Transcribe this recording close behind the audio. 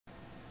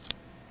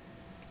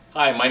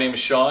Hi, my name is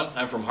Shawn.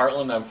 I'm from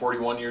Heartland. I'm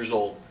 41 years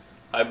old.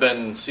 I've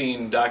been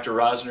seeing Dr.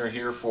 Rosner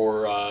here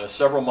for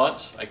several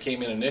months. I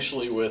came in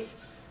initially with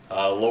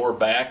lower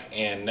back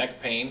and neck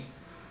pain.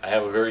 I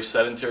have a very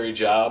sedentary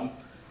job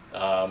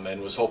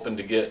and was hoping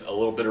to get a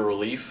little bit of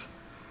relief.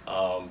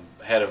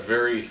 Had a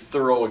very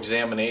thorough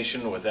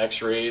examination with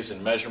x-rays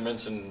and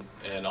measurements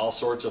and all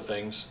sorts of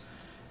things,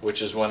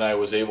 which is when I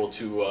was able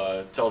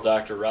to tell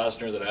Dr.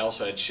 Rosner that I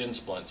also had shin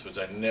splints, which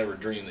I never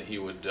dreamed that he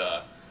would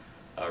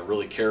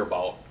really care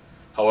about.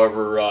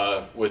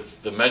 However,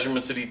 with the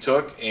measurements that he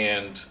took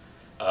and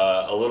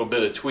a little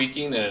bit of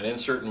tweaking and an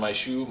insert in my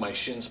shoe, my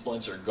shin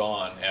splints are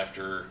gone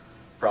after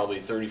probably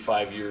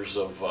 35 years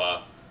of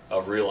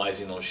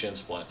realizing those shin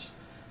splints.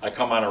 I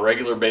come on a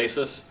regular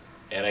basis,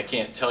 and I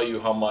can't tell you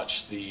how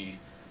much the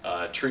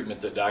treatment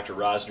that Dr.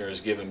 Rosner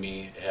has given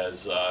me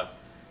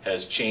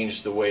has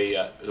changed the way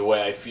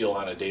I feel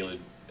on a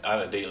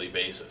daily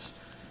basis.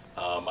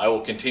 I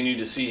will continue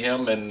to see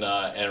him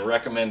and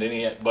recommend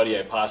anybody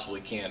I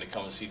possibly can to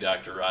come and see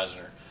Dr.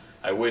 Rosner.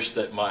 I wish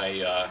that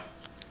my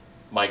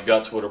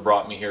guts would have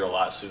brought me here a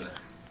lot sooner.